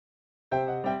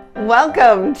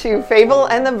Welcome to Fable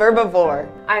and the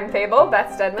Verbivore. I'm Fable,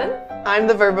 Beth Stedman. I'm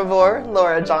the Verbivore,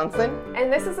 Laura Johnson.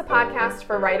 And this is a podcast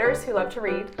for writers who love to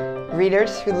read,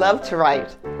 Readers who love to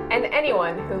write, and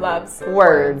anyone who loves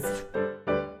words.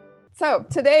 So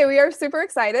today we are super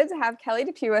excited to have Kelly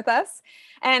DePue with us.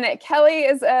 And Kelly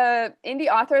is an indie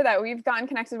author that we've gotten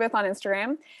connected with on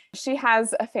Instagram. She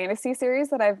has a fantasy series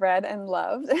that I've read and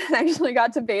loved. I actually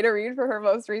got to beta read for her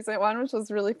most recent one, which was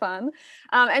really fun.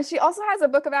 And she also has a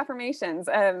book of affirmations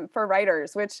for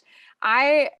writers, which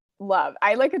I love.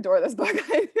 I adore this book.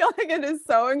 I feel like it is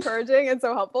so encouraging and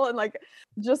so helpful and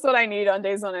just what I need on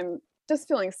days when I'm just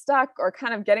feeling stuck or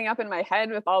kind of getting up in my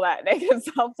head with all that negative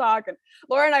self-talk. And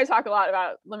Laura and I talk a lot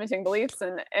about limiting beliefs,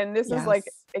 and this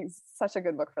is such a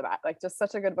good book for that. Just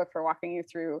such a good book for walking you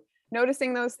through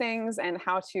noticing those things and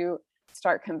how to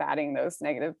start combating those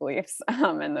negative beliefs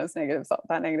and those negative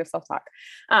self-talk.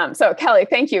 So Kelly,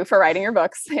 thank you for writing your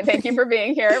books. Thank you for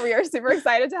being here. We are super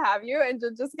excited to have you and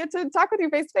to just get to talk with you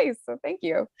face to face. So thank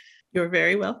you. You're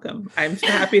very welcome. I'm so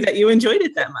happy that you enjoyed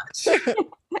it that much.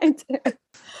 I did.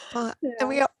 And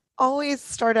we always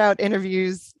start out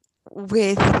interviews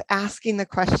with asking the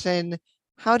question,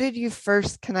 how did you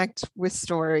first connect with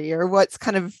story, or what's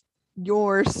kind of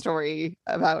your story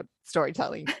about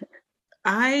storytelling?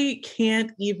 I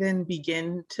can't even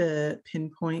begin to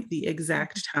pinpoint the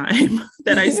exact time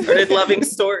that I started loving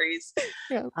stories.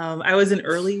 Yeah. I was an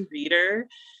early reader.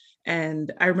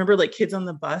 And I remember kids on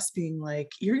the bus being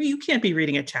like, you can't be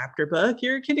reading a chapter book.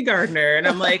 You're a kindergartner. And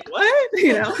I'm like, what?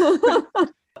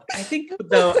 I think,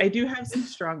 though, I do have some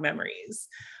strong memories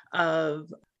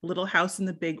of Little House in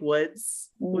the Big Woods.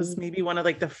 Was maybe one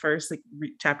of the first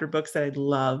chapter books that I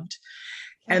loved.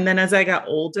 And then as I got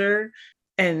older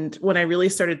and when I really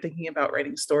started thinking about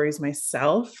writing stories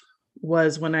myself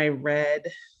was when I read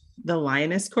The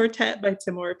Lioness Quartet by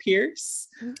Tamora Pierce.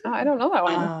 Oh, I don't know that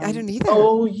one. I don't either.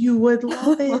 Oh, you would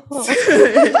love it.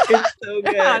 It's so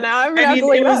good. Yeah, now I'm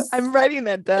I'm writing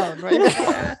that down right now.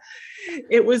 Yeah.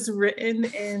 It was written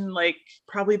in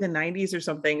probably the 90s or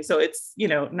something. So it's,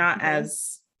 not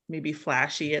as maybe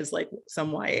flashy as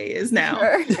some YA is now.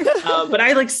 Sure. But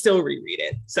I still reread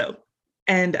it. So,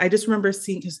 and I just remember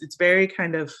seeing, because it's very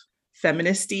kind of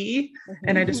feministy.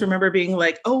 And I just remember being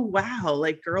oh, wow,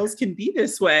 girls can be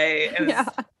this way. And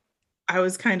I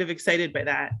was kind of excited by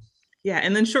that. Yeah.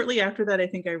 And then shortly after that, I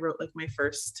think I wrote my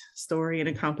first story in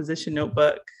a composition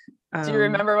notebook. Do you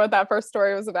remember what that first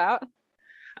story was about?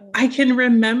 I can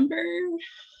remember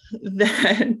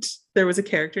that there was a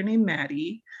character named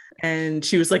Maddie and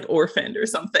she was orphaned or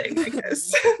something, I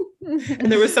guess.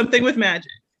 And there was something with magic.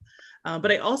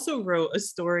 But I also wrote a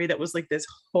story that was this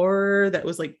horror that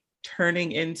was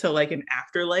turning into an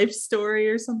afterlife story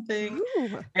or something.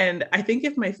 Ooh. And I think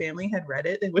if my family had read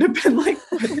it, they would have been what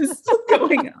is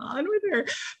going on with her?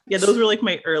 Yeah, those were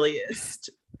my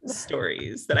earliest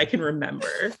stories that I can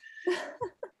remember.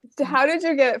 How did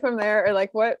you get from there, or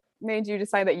what made you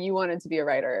decide that you wanted to be a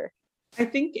writer? I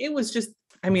think it was just,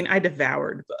 I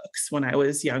devoured books when I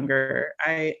was younger.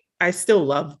 I still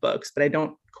love books, but I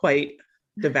don't quite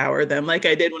devour them like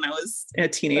I did when I was a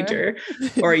teenager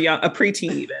or a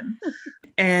preteen even.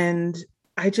 And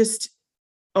I just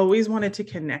always wanted to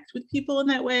connect with people in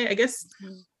that way. I guess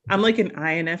I'm an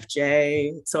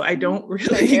INFJ, so I don't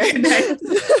really connect.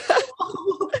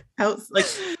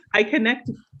 I connect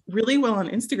really well on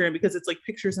Instagram because it's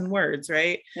pictures and words,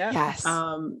 right? Yeah. Yes.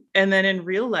 And then in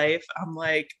real life, I'm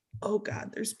oh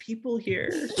God, there's people here.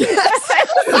 Yes.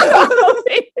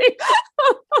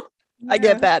 I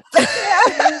get that.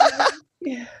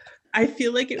 Yeah. I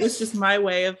feel it was just my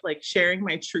way of sharing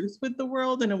my truth with the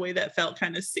world in a way that felt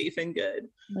kind of safe and good.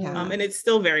 Yeah. And it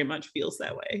still very much feels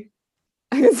that way.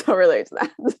 I can so relate to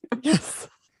that. Yes.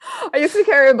 I used to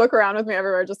carry a book around with me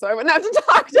everywhere just so I wouldn't have to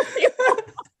talk to people.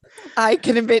 I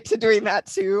can admit to doing that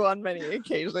too on many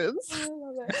occasions. I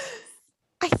love it.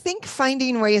 I think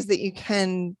finding ways that you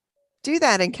can do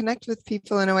that and connect with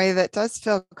people in a way that does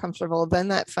feel comfortable,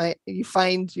 then you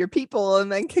find your people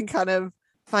and then can kind of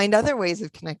find other ways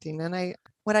of connecting. And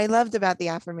what I loved about the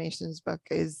affirmations book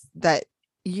is that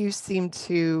you seem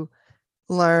to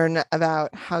learn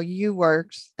about how you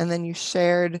worked and then you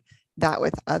shared that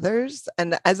with others.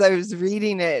 And as I was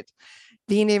reading it,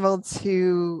 being able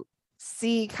to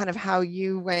see kind of how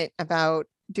you went about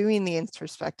doing the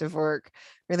introspective work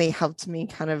really helped me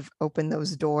kind of open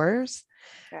those doors.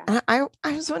 Yeah. And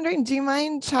I was wondering, do you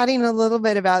mind chatting a little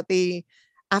bit about the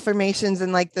affirmations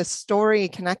and the story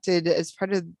connected as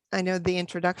part of, I know the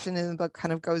introduction in the book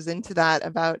kind of goes into that,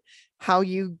 about how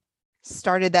you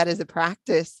started that as a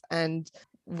practice and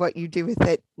what you do with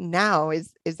it now.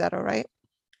 Is that all right?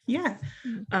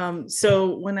 Yeah.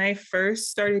 So when I first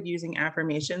started using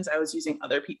affirmations, I was using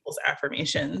other people's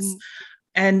affirmations.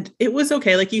 And it was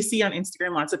okay. Like you see on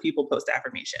Instagram, lots of people post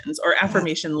affirmations or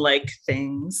affirmation-like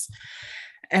things.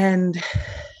 And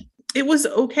it was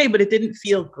okay, but it didn't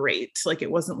feel great. Like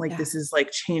it wasn't like this is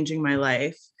like changing my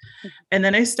life. And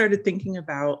then I started thinking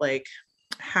about like,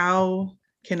 how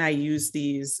can I use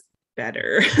these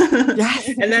better?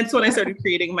 And that's when I started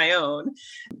creating my own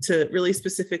to really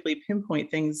specifically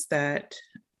pinpoint things that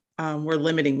were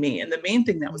limiting me. And the main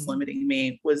thing that was limiting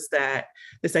me was that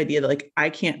this idea that like, I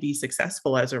can't be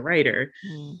successful as a writer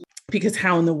because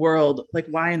how in the world, like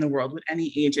why in the world would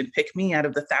any agent pick me out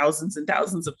of the thousands and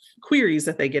thousands of queries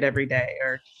that they get every day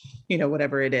or, you know,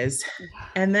 whatever it is.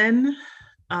 And then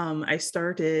I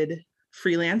started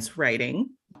freelance writing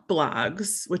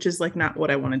blogs, which is like not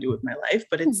what I want to do with my life,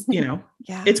 but it's, you know,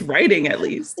 it's writing at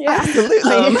least.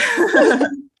 Absolutely.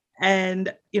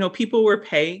 And, you know, people were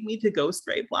paying me to ghost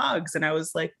write blogs. And I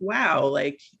was like, wow,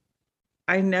 like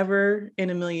I never in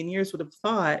a million years would have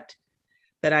thought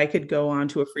that I could go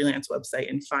onto a freelance website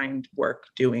and find work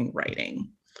doing writing.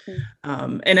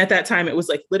 And at that time, it was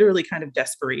like literally kind of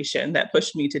desperation that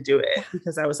pushed me to do it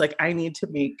because I was like, I need to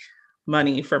make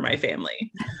money for my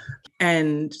family.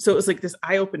 And so it was like this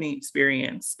eye-opening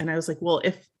experience. And I was like, well,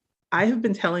 if I have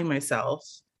been telling myself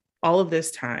all of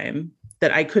this time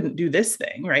that I couldn't do this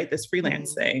thing, right? This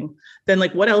freelance thing, then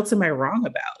like, what else am I wrong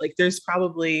about? Like, there's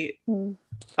probably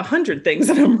 100 things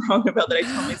that I'm wrong about that I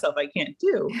tell myself I can't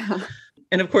do.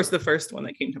 And of course, the first one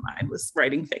that came to mind was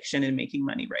writing fiction and making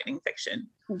money writing fiction.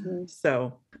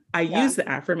 So I use the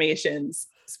affirmations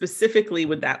specifically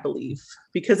with that belief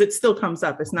because it still comes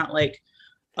up. It's not like,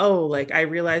 oh, like I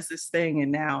realized this thing and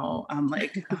now I'm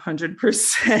like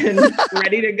 100%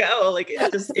 ready to go. Like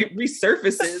it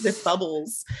resurfaces, it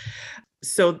bubbles.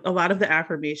 So a lot of the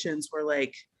affirmations were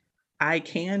like, I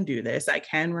can do this. I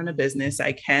can run a business.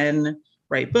 I can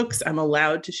write books. I'm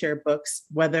allowed to share books,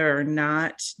 whether or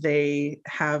not they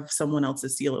have someone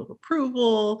else's seal of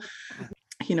approval.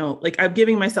 You know, like I'm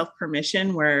giving myself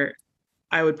permission where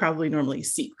I would probably normally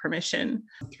seek permission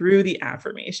through the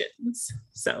affirmations.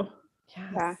 So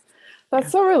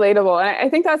that's so relatable. And I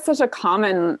think that's such a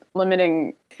common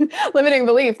limiting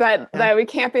belief that we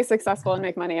can't be successful and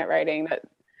make money at writing.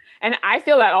 And I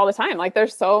feel that all the time. Like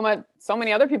there's so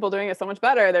many other people doing it so much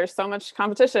better. There's so much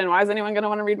competition. Why is anyone going to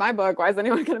want to read my book? Why is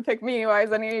anyone going to pick me? Why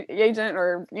is any agent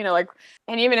or, you know, like,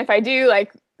 and even if I do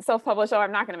like self-publish,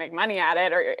 I'm not going to make money at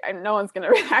it, or no one's going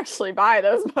to actually buy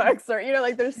those books, or, you know,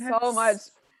 like there's so much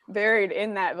buried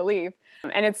in that belief.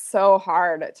 And it's so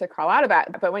hard to crawl out of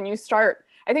that. But when you start,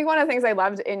 I think one of the things I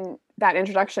loved in that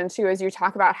introduction too, is you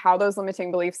talk about how those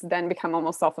limiting beliefs then become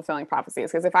almost self-fulfilling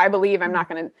prophecies. Because if I believe I'm not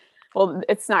going to, well,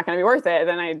 it's not going to be worth it,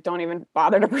 then I don't even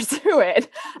bother to pursue it.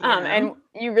 And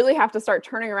you really have to start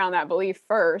turning around that belief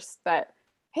first that,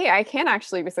 hey, I can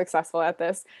actually be successful at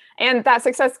this. And that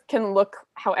success can look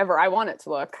however I want it to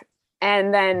look.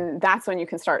 And then that's when you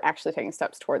can start actually taking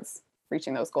steps towards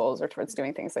reaching those goals or towards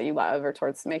doing things that you love or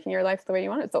towards making your life the way you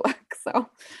want it to look. So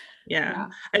yeah.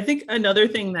 I think another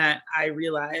thing that I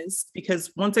realized,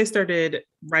 because once I started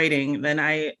writing, then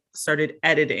I started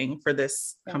editing for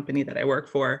this company that I work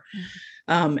for.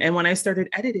 And when I started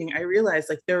editing, I realized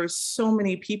like there are so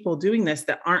many people doing this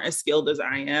that aren't as skilled as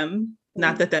I am.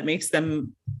 Not that that makes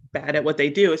them bad at what they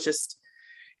do. It's just,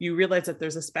 you realize that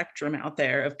there's a spectrum out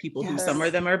there of people who some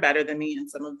of them are better than me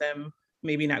and some of them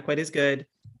maybe not quite as good.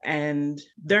 And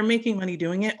they're making money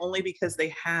doing it only because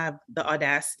they have the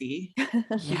audacity to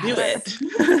do it.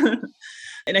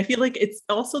 And I feel like it's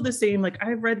also the same. Like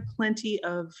I've read plenty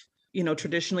of, you know,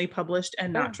 traditionally published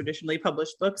and not traditionally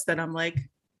published books that I'm like,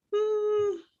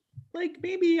 like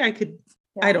maybe I could,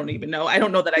 I don't even know. I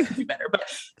don't know that I could do better, but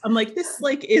I'm like, this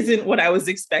like isn't what I was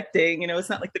expecting. You know, it's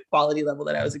not like the quality level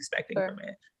that I was expecting from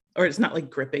it, or it's not like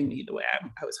gripping me the way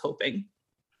I was hoping.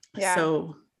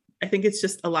 So I think it's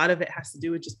just a lot of it has to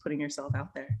do with just putting yourself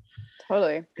out there.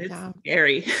 Totally. It's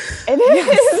scary. It is.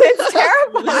 It's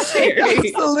terrifying. It's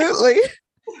scary. Absolutely.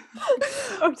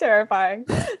 So terrifying.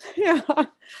 Yeah.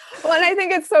 Well, and I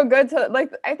think it's so good to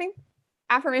like, I think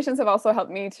affirmations have also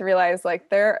helped me to realize like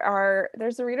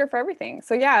there's a reader for everything.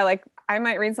 So yeah, like I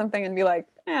might read something and be like,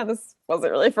 this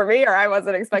wasn't really for me, or I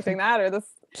wasn't expecting that, or this,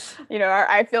 you know, or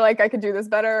I feel like I could do this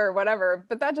better or whatever.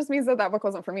 But that just means that book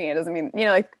wasn't for me. It doesn't mean, you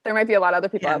know, like there might be a lot of other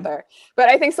people out there. But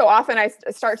I think so often I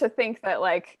start to think that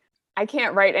like, I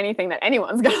can't write anything that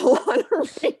anyone's going to want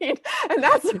to read. And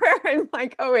that's where I'm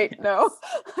like, oh wait, no,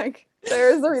 like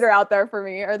there is a reader out there for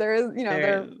me, or there is, you know,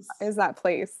 there is that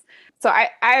place. So I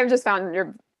have just found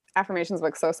your affirmations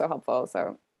book so helpful.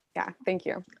 So Yeah, thank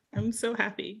you. I'm so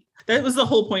happy. That was the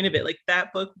whole point of it. Like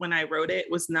that book, when I wrote it,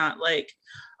 was not like,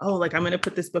 oh, like I'm going to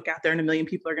put this book out there and 1 million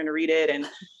people are going to read it. And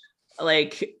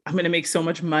like, I'm going to make so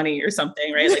much money or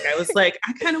something, right? Like I was like,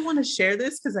 I kind of want to share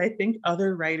this because I think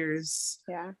other writers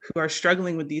who are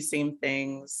struggling with these same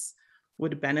things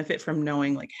would benefit from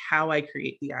knowing like how I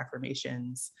create the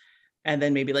affirmations and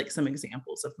then maybe like some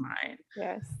examples of mine.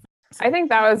 Yes. I think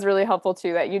that was really helpful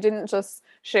too, that you didn't just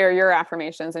share your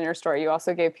affirmations in your story. You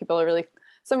also gave people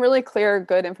some really clear,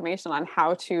 good information on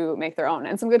how to make their own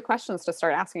and some good questions to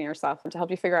start asking yourself and to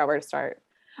help you figure out where to start.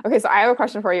 Okay, so I have a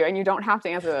question for you, and you don't have to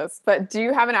answer this, but do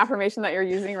you have an affirmation that you're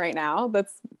using right now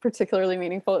that's particularly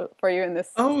meaningful for you in this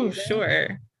season?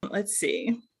 Sure. Let's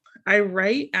see. I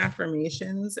write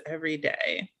affirmations every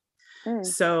day.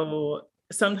 So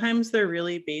sometimes they're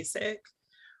really basic,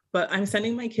 but I'm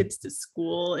sending my kids to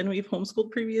school and we've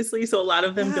homeschooled previously. So a lot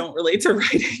of them don't relate to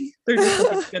writing. They're just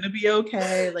like, it's going to be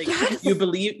okay. Like you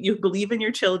believe in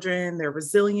your children. They're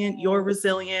resilient. You're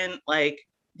resilient, like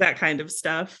that kind of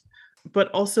stuff.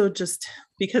 But also just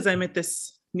because I'm at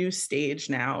this new stage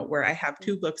now where I have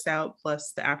 2 books out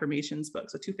plus the affirmations book.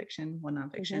 So 2 fiction, 1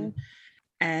 nonfiction.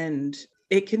 And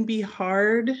it can be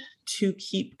hard to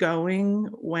keep going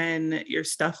when your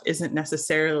stuff isn't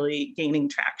necessarily gaining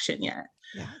traction yet.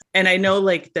 Yeah. And I know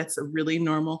like that's a really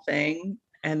normal thing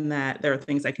and that there are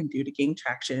things I can do to gain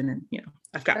traction and, you know,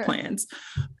 I've got plans,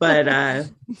 but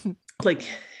like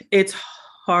it's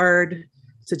hard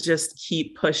to just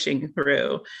keep pushing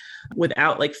through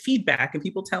without like feedback and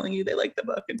people telling you they like the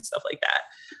book and stuff like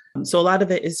that. So a lot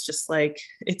of it is just like,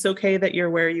 it's okay that you're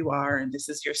where you are and this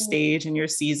is your stage and your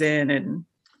season and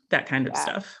that kind of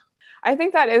stuff. I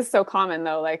think that is so common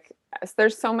though. Like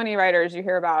there's so many writers you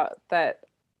hear about that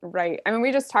write. I mean,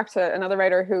 we just talked to another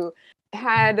writer who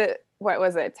had,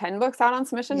 10 books out on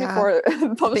submission before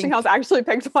the publishing house actually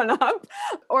picked one up,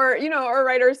 or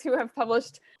writers who have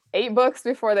published 8 books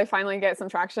before they finally get some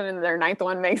traction and their 9th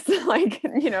one makes like,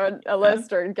 a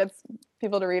list or gets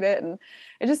people to read it. And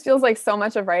it just feels like so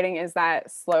much of writing is that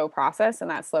slow process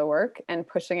and that slow work and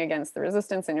pushing against the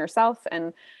resistance in yourself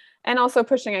and also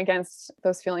pushing against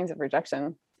those feelings of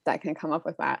rejection that can come up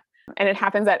with that. And it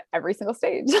happens at every single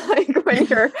stage, like when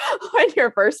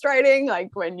you're first writing, like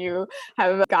when you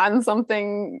have gotten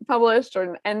something published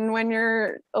and when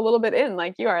you're a little bit in,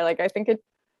 like you are. Like I think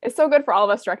it's so good for all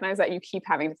of us to recognize that you keep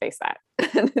having to face that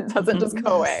and it doesn't just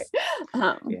go away.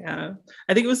 Yeah.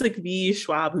 I think it was like V.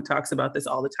 Schwab who talks about this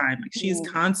all the time. Like she's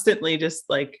constantly just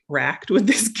like racked with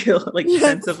this guilt, like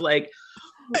sense of like,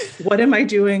 what am I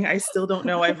doing? I still don't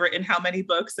know. I've written how many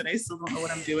books and I still don't know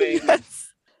what I'm doing.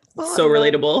 So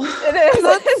relatable.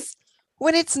 It is.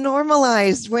 When it's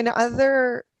normalized, when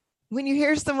you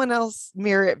hear someone else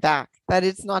mirror it back, that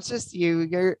it's not just you,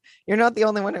 you're not the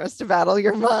only one who has to battle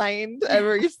your mind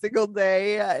every single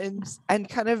day and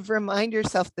kind of remind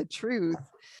yourself the truth.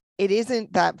 It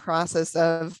isn't that process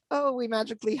of, oh, we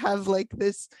magically have like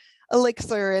this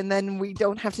elixir and then we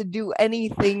don't have to do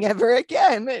anything ever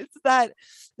again.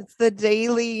 It's the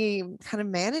daily kind of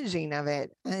managing of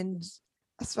it. And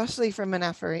especially from an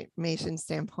affirmation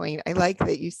standpoint, I like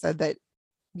that you said that,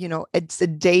 it's a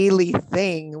daily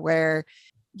thing where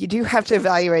you do have to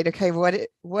evaluate, okay,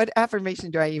 what affirmation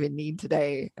do I even need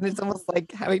today? And it's almost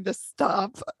like having to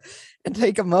stop and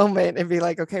take a moment and be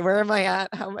like, okay, where am I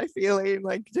at? How am I feeling?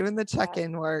 Like doing the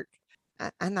check-in work.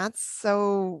 And that's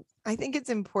so, I think it's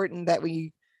important that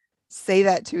we say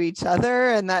that to each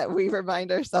other and that we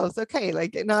remind ourselves, okay,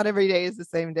 like not every day is the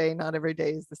same day. Not every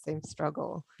day is the same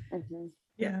struggle. Mm-hmm.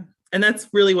 Yeah. And that's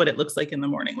really what it looks like in the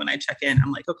morning when I check in.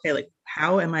 I'm like, okay, like,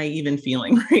 how am I even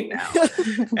feeling right now?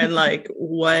 And like,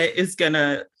 it's kind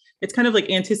of like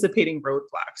anticipating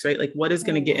roadblocks, right? Like what is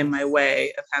going to get in my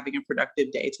way of having a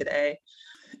productive day today?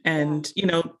 And,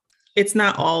 it's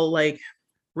not all like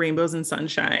rainbows and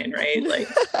sunshine, right? Like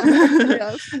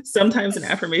sometimes an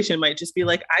affirmation might just be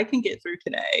like, I can get through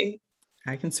today.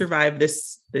 I can survive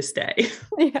this day.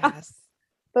 Yes.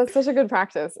 That's such a good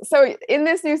practice. So in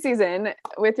this new season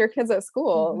with your kids at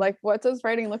school, like what does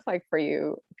writing look like for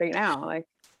you right now? Like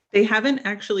they haven't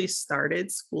actually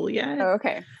stared school yet. Oh,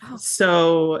 okay.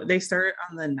 So they start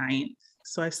on the 9th.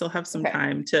 So I still have some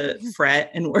time to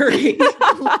fret and worry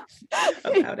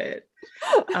about it.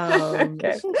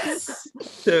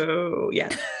 So yeah,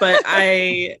 but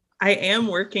I am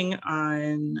working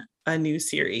on a new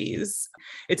series.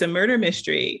 It's a murder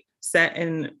mystery set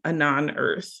in a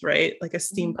non-Earth, right? Like a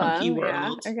steampunky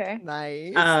world. Yeah. Okay.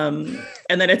 Nice.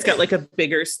 And then it's got like a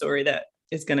bigger story that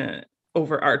is gonna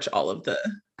overarch all of the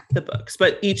books.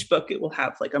 But each book it will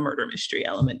have like a murder mystery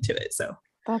element to it. So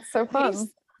that's so fun.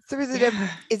 So Yeah.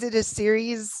 is it a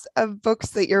series of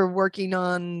books that you're working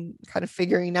on kind of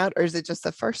figuring out, or is it just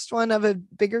the first one of a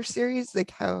bigger series?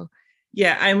 Like how?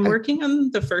 Yeah, I'm I- working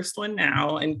on the first one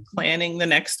now and planning the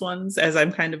next ones as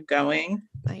I'm kind of going.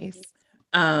 Nice.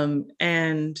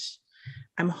 And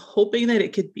I'm hoping that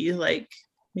it could be like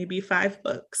maybe 5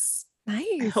 books. I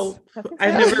Nice. hope. That's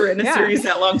I've exciting. never written a Yeah. series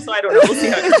that long, so I don't know. We'll see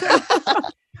how it turns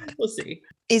out. We'll see.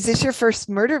 Is this your first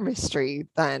murder mystery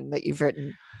then that you've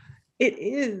written? It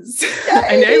is.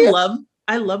 Yay! And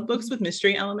I love books with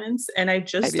mystery elements. And I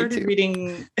just I do started too.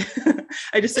 reading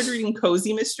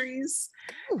cozy mysteries.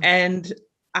 Ooh. And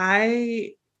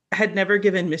I had never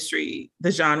given mystery,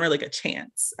 the genre, like a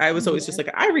chance. I was always just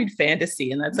like, I read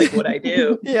fantasy and that's like what I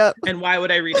do. Yep. And why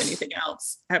would I read anything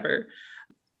else ever?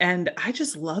 And I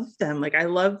just love them. Like, I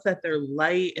love that they're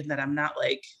light and that I'm not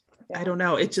like, I don't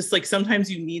know. It's just like sometimes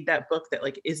you need that book that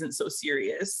like isn't so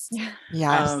serious.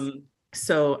 Yes.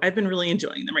 So I've been really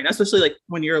enjoying them right now, especially like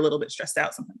when you're a little bit stressed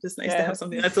out. Sometimes it's nice to have Yes.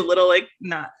 something that's a little like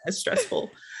not as stressful.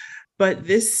 But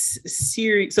this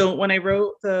series, so when I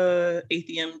wrote the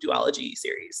Atheum duology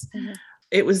series, Mhm.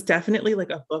 it was definitely like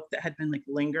a book that had been like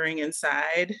lingering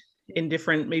inside in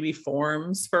different maybe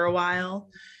forms for a while.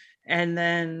 And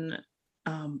then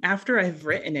after I've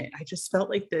written it, I just felt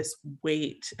like this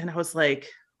weight and I was like,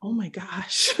 oh my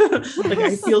gosh, like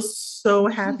I feel so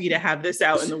happy to have this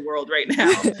out in the world right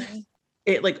now.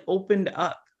 It like opened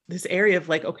up this area of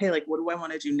like, okay, like what do I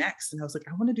want to do next? And I was like,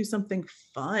 I want to do something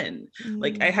fun.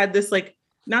 Like I had this like,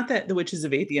 not that The Witches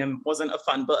of Atheum wasn't a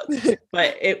fun book,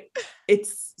 but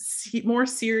it's more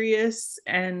serious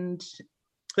and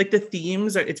like the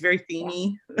themes are, it's very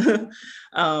themey.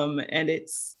 And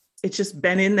it's just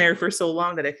been in there for so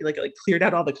long that I feel like it like cleared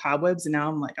out all the cobwebs. And now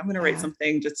I'm like, I'm going to write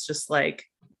something that's just like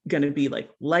going to be like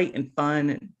light and fun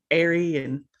and airy.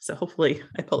 And so hopefully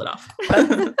I pull it off.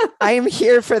 I am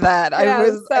here for that. Yeah, I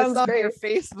sounds saw your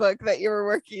great. Facebook that you were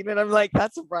working, and I'm like,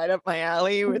 that's right up my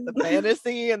alley with the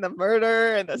fantasy and the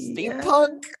murder and the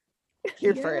steampunk.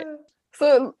 Here for it.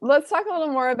 So let's talk a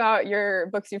little more about your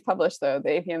books you've published, though, the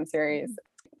APM series.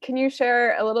 Can you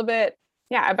share a little bit,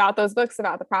 about those books,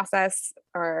 about the process,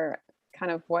 or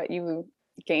kind of what you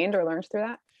gained or learned through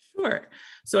that? Sure.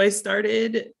 So I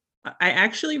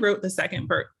actually wrote the second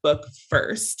book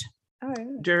first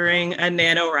during a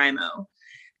NaNoWriMo.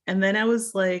 And then I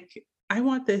was like, I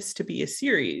want this to be a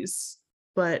series,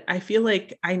 but I feel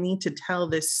like I need to tell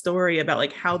this story about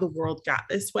like how the world got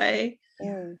this way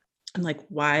and like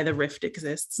why the rift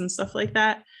exists and stuff like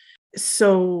that.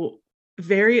 So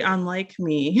very unlike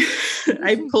me,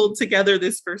 I pulled together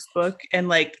this first book and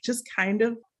like just kind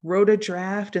of wrote a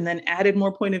draft and then added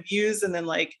more point of views. And then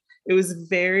like, it was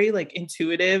very like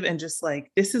intuitive and just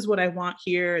like, this is what I want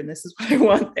here. And this is what I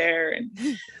want there. And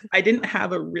I didn't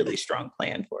have a really strong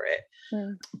plan for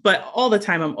it. But all the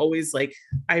time, I'm always like,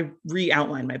 I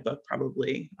re-outline my book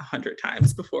probably 100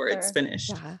 times before it's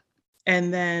finished. Yeah.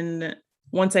 And then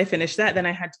once I finished that, then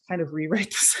I had to kind of rewrite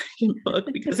the second book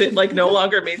because it like no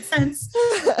longer made sense.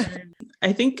 And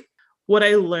I think what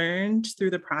I learned through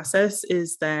the process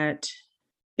is that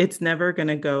it's never going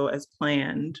to go as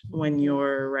planned when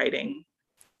you're writing.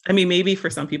 I mean, maybe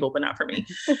for some people, but not for me.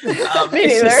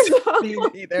 Me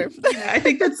neither. I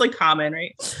think that's like common,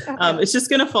 right? It's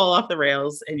just going to fall off the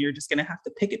rails and you're just going to have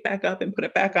to pick it back up and put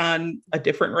it back on a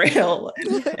different rail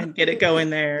and get it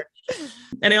going there.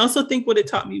 And I also think what it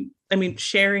taught me, I mean,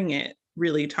 sharing it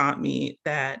really taught me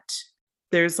that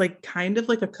there's like kind of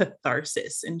like a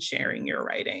catharsis in sharing your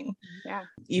writing. Yeah.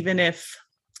 Even if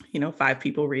 5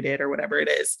 people read it or whatever it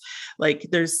is, like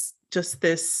there's just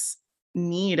this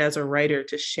need as a writer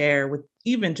to share with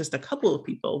even just a couple of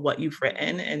people what you've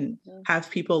written and have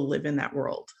people live in that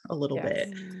world a little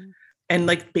bit. And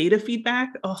like beta feedback,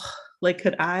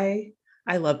 I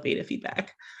love beta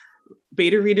feedback.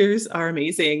 Beta readers are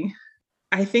amazing.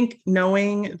 I think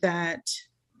knowing that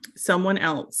someone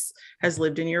else has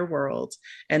lived in your world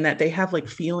and that they have like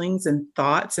feelings and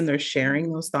thoughts and they're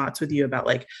sharing those thoughts with you about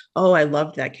like, oh, I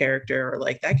loved that character, or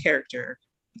like that character,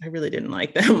 I really didn't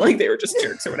like them, like they were just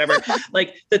jerks or whatever,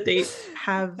 like that they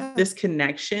have this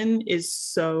connection is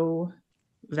so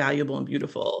valuable and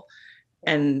beautiful.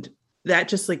 And that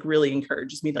just like really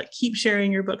encourages me to like keep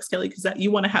sharing your books, Kelly, because that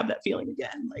you want to have that feeling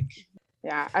again. Like,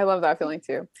 yeah, I love that feeling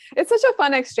too. It's such a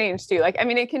fun exchange too. Like, I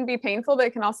mean, it can be painful, but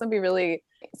it can also be really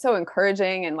so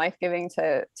encouraging and life-giving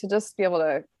to just be able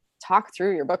to talk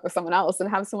through your book with someone else and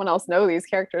have someone else know these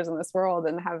characters in this world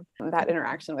and have that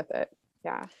interaction with it.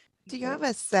 Yeah. Do you have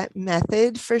a set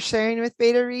method for sharing with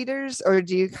beta readers, or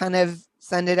do you kind of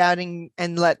send it out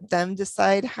and let them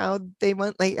decide how they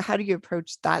want? Like, how do you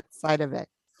approach that side of it?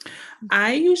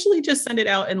 I usually just send it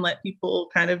out and let people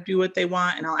kind of do what they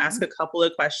want. And I'll ask a couple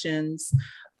of questions.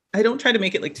 I don't try to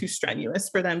make it like too strenuous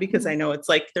for them because I know it's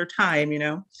like their time,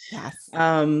 Yes.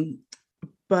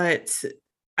 But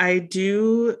I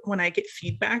do, when I get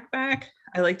feedback back,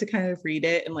 I like to kind of read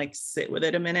it and like sit with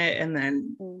it a minute and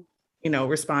then,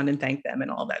 respond and thank them and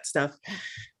all that stuff.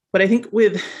 But I think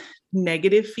with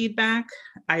negative feedback,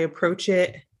 I approach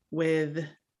it with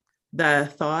the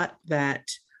thought that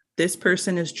this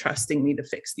person is trusting me to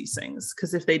fix these things.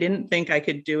 Because if they didn't think I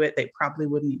could do it, they probably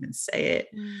wouldn't even say it.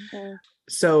 Mm-hmm.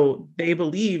 So they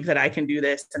believe that I can do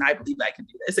this and I believe I can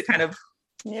do this. It kind of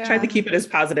try to keep it as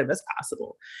positive as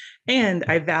possible. And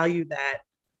I value that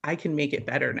I can make it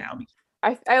better now.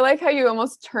 I like how you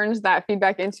almost turned that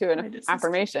feedback into an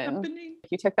affirmation.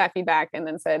 You took that feedback and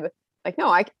then said, like, no,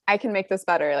 I can make this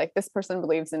better. Like, this person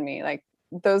believes in me. Like,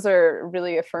 those are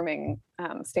really affirming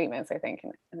statements, I think.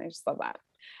 And I just love that.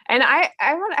 And I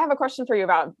want to have a question for you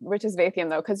about Riches of Atheum,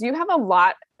 though, because you have a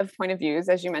lot of point of views,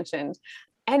 as you mentioned.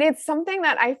 And it's something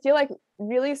that I feel like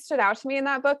really stood out to me in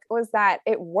that book was that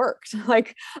it worked.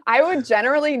 Like, I would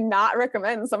generally not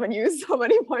recommend someone use so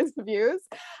many points of views.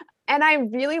 And I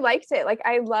really liked it. Like,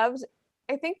 I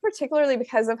think particularly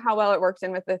because of how well it worked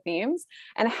in with the themes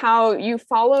and how you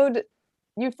followed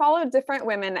different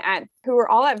women who were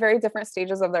all at very different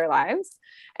stages of their lives.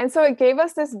 And so it gave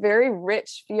us this very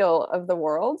rich feel of the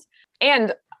world.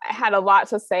 And I had a lot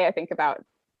to say, I think, about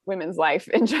women's life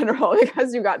in general,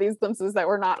 because you got these glimpses that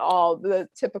were not all the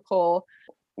typical,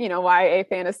 YA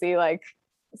fantasy, like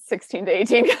 16 to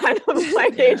 18 kind of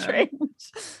like age range.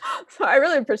 So I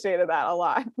really appreciated that a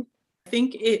lot. I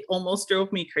think it almost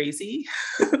drove me crazy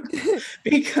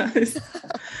because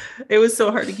it was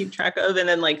so hard to keep track of, and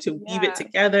then like to weave it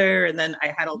together. And then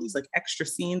I had all these like extra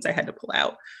scenes I had to pull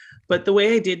out. But the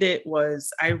way I did it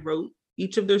was I wrote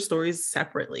each of their stories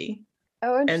separately.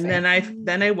 Oh, and then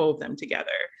I wove them together,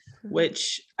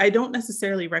 which I don't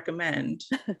necessarily recommend.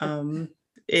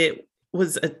 It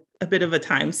was a bit of a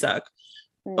time suck,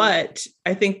 but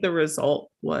I think the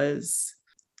result was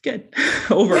good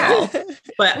overall.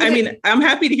 But I mean, I'm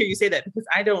happy to hear you say that because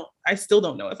I still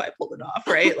don't know if I pulled it off,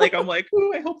 right? Like, I'm like,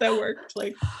 oh, I hope that worked.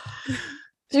 Like,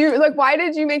 why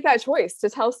did you make that choice to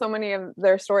tell so many of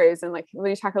their stories? And like, will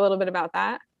you talk a little bit about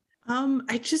that?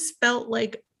 I just felt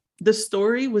like the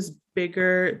story was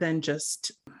bigger than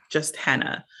just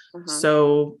Henna.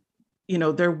 So,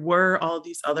 there were all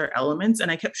these other elements, and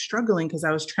I kept struggling because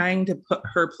I was trying to put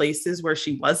her places where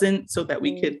she wasn't so that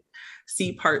we could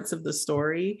see parts of the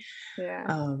story.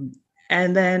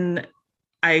 And then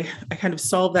I kind of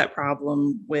solved that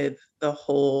problem with the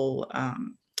whole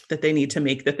that they need to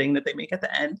make the thing that they make at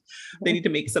the end. They need to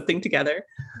make something together,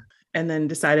 and then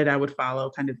decided I would follow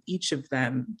kind of each of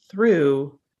them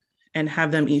through and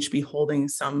have them each be holding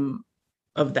some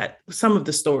of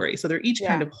the story. So they're each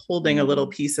kind of holding a little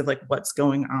piece of like what's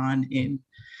going on in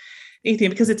Atheum,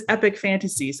 because it's epic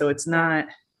fantasy. So it's not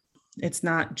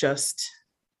just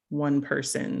one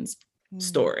person's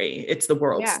story. It's the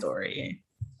world's story.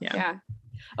 Yeah.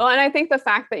 Well, and I think the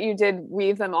fact that you did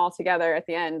weave them all together at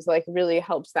the end, like, really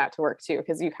helps that to work too.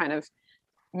 Because you kind of,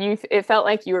 it felt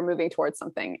like you were moving towards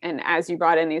something. And as you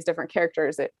brought in these different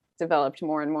characters, it developed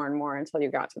more and more and more until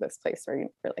you got to this place where you're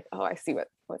like, oh, I see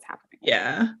what's happening.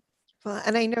 Yeah. Well,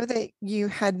 and I know that you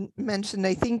had mentioned,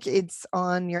 I think it's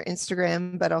on your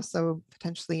Instagram, but also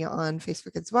potentially on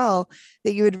Facebook as well,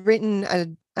 that you had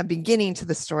written a beginning to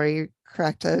the story,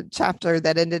 correct? A chapter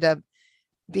that ended up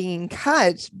being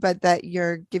cut, but that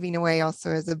you're giving away also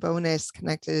as a bonus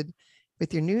connected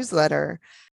with your newsletter.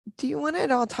 Do you want to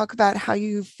at all talk about how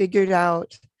you figured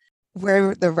out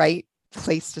where the right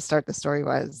place to start the story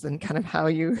was and kind of how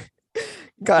you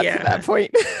got to that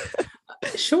point?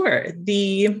 Sure.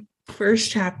 The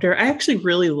first chapter, I actually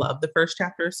really love the first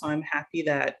chapter, so I'm happy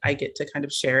that I get to kind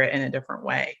of share it in a different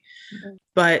way.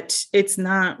 But it's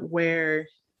not where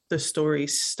the story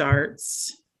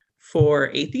starts for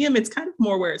Atheum. It's kind of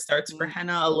more where it starts for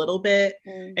Henna a little bit,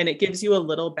 and it gives you a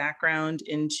little background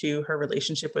into her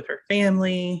relationship with her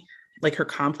family, like her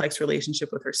complex relationship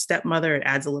with her stepmother. It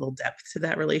adds a little depth to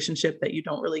that relationship that you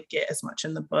don't really get as much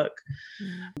in the book.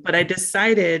 But I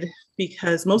decided,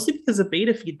 mostly because of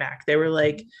beta feedback, they were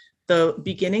like, the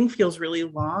beginning feels really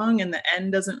long and the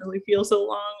end doesn't really feel so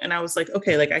long. And I was like,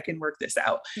 okay, like, I can work this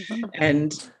out.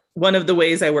 And one of the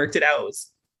ways I worked it out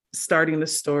was starting the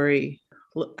story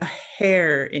a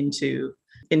hair into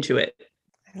it.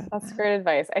 That's great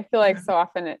advice. I feel like so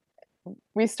often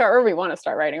we start where we want to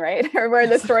start writing, right? Or where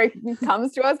the story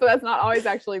comes to us, but that's not always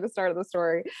actually the start of the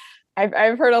story.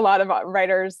 I've heard a lot of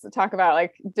writers talk about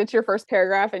like ditch your first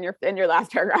paragraph and your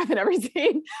last paragraph in every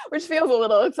scene, which feels a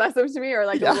little excessive to me, or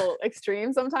like a little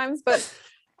extreme sometimes. But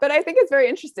I think it's very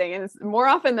interesting, and it's more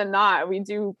often than not, we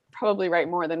do probably write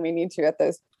more than we need to at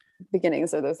those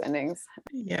beginnings or those endings.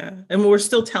 Yeah, and we're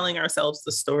still telling ourselves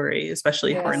the story,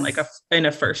 especially if we're in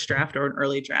a first draft or an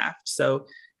early draft. So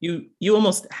you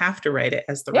almost have to write it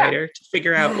as the writer to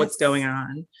figure out what's going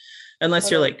on, unless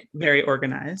you're like very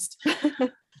organized.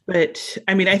 But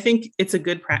I mean, I think it's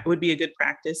would be a good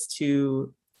practice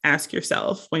to ask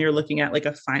yourself when you're looking at like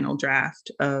a final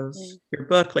draft of your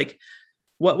book, like,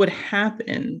 what would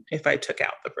happen if I took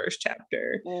out the first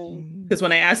chapter? Because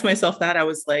when I asked myself that, I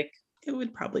was like, it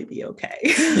would probably be okay.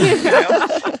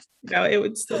 It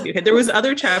would still be okay. There was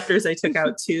other chapters I took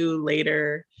out too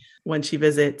later when she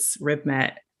visits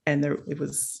Ribmet, and it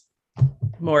was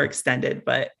more extended,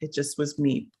 but it just was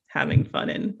me having fun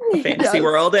in a fantasy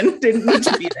world and didn't need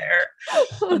to be there,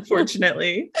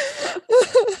 unfortunately.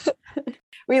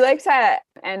 We like to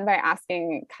end by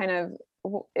asking kind of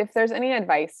if there's any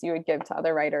advice you would give to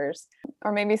other writers,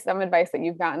 or maybe some advice that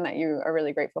you've gotten that you are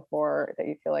really grateful for, that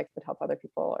you feel like would help other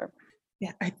people.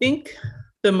 Yeah, I think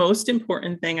the most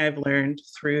important thing I've learned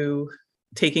through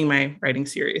taking my writing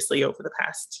seriously over the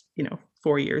past,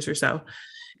 4 years or so,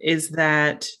 is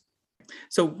that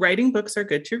writing books are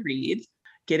good to read.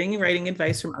 Getting writing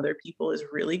advice from other people is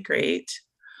really great,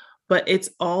 but it's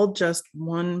all just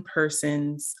one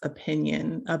person's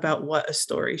opinion about what a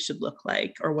story should look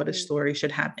like or what a story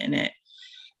should have in it.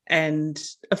 And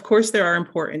of course, there are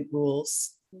important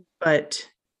rules, but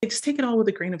just take it all with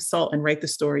a grain of salt and write the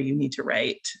story you need to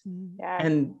write. Yeah.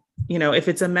 And, if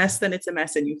it's a mess, then it's a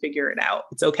mess and you figure it out.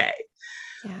 It's okay.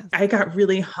 Yes. I got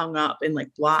really hung up and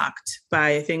like blocked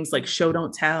by things like show,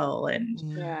 don't tell. And,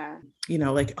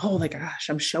 like, oh, like, gosh,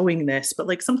 I'm showing this, but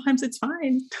like, sometimes it's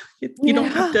fine. You don't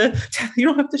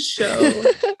have to show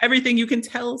everything. You can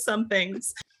tell some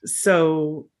things.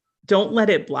 So don't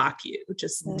let it block you.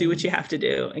 Just do what you have to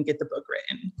do and get the book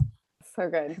written. So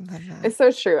good. It's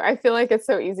so true. I feel like it's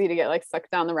so easy to get like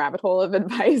sucked down the rabbit hole of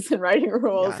advice and writing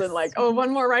rules and like, oh,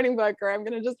 one more writing book, or I'm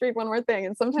going to just read one more thing.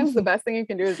 And sometimes the best thing you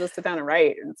can do is just sit down and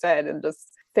write instead and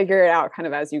just figure it out kind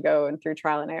of as you go and through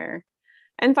trial and error,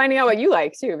 and finding out what you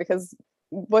like too, because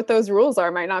what those rules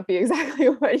are might not be exactly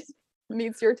what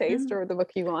meets your taste or the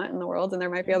book you want in the world. And there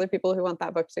might be other people who want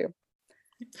that book too.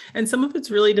 And some of it's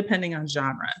really depending on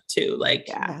genre too. Like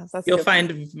you'll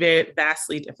find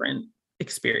vastly different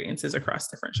experiences across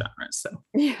different genres. So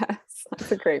yes,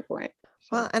 that's a great point.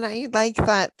 Well, and I like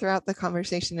that throughout the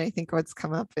conversation, I think what's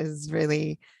come up is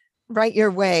really write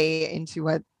your way into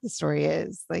what the story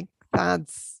is. Like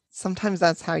sometimes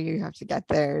that's how you have to get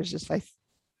there, is just by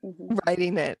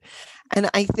writing it. And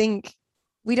I think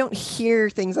we don't hear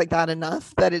things like that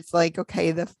enough, that it's like,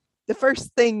 okay, the first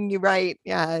thing you write,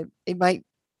 it might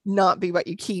not be what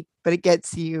you keep, but it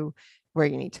gets you where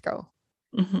you need to go.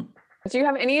 Do you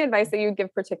have any advice that you'd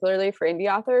give particularly for indie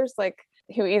authors, like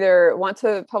who either want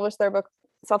to publish their book,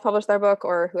 self-publish their book,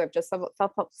 or who have just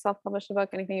self-published a book?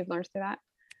 Anything you've learned through that?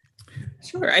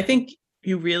 Sure. I think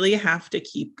you really have to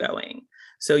keep going.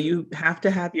 So you have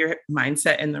to have your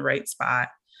mindset in the right spot,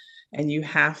 and you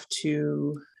have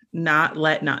to not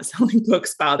let not selling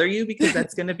books bother you, because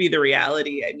that's going to be the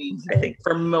reality. I mean, I think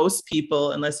for most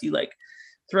people, unless you like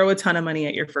throw a ton of money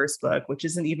at your first book, which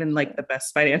isn't even like the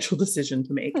best financial decision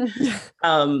to make,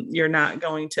 you're not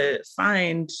going to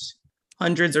find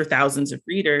hundreds or thousands of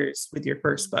readers with your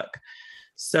first book.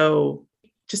 So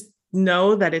just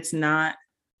know that it's not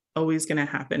always going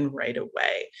to happen right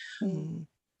away.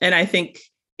 And I think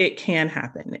it can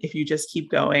happen if you just keep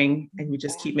going and you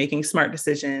just keep making smart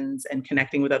decisions and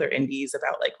connecting with other indies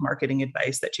about like marketing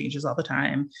advice that changes all the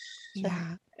time.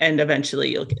 And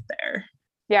eventually you'll get there.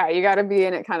 Yeah, you got to be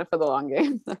in it kind of for the long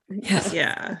game. Yes.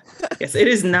 Yes, it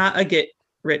is not a get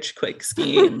rich quick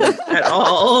scheme at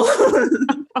all.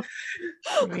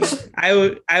 I mean,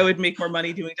 I would make more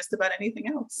money doing just about anything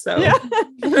else. So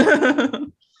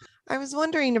I was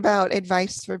wondering about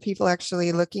advice for people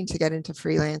actually looking to get into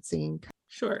freelancing.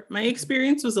 Sure. My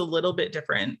experience was a little bit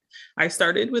different. I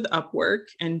started with Upwork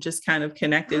and just kind of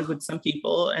connected with some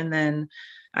people, and then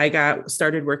I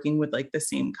started working with like the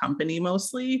same company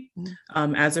mostly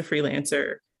as a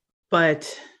freelancer.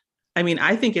 But I mean,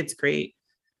 I think it's great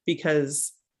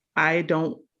because I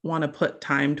don't want to put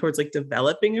time towards like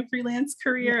developing a freelance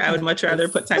career. I would much rather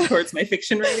put time towards my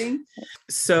fiction writing.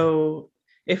 So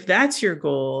if that's your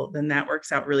goal, then that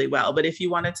works out really well. But if you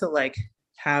wanted to like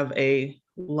have a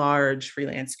large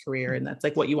freelance career and that's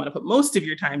like what you want to put most of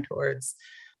your time towards,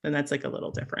 then that's like a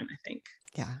little different, I think.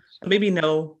 Yeah. Maybe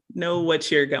know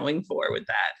what you're going for with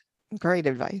that. Great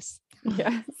advice.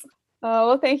 Yes. Oh,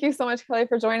 well, thank you so much, Kelly,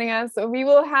 for joining us. So we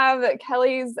will have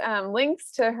Kelly's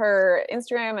links to her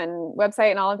Instagram and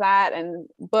website and all of that, and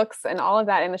books and all of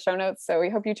that in the show notes. So we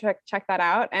hope you check that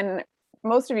out. And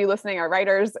most of you listening are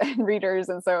writers and readers.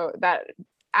 And so that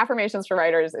Affirmations for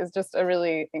Writers is just a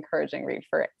really encouraging read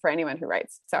for anyone who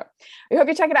writes. So we hope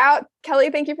you check it out.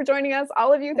 Kelly, thank you for joining us.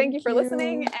 All of you, thank you for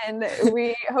listening. And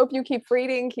we hope you keep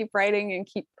reading, keep writing, and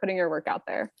keep putting your work out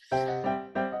there.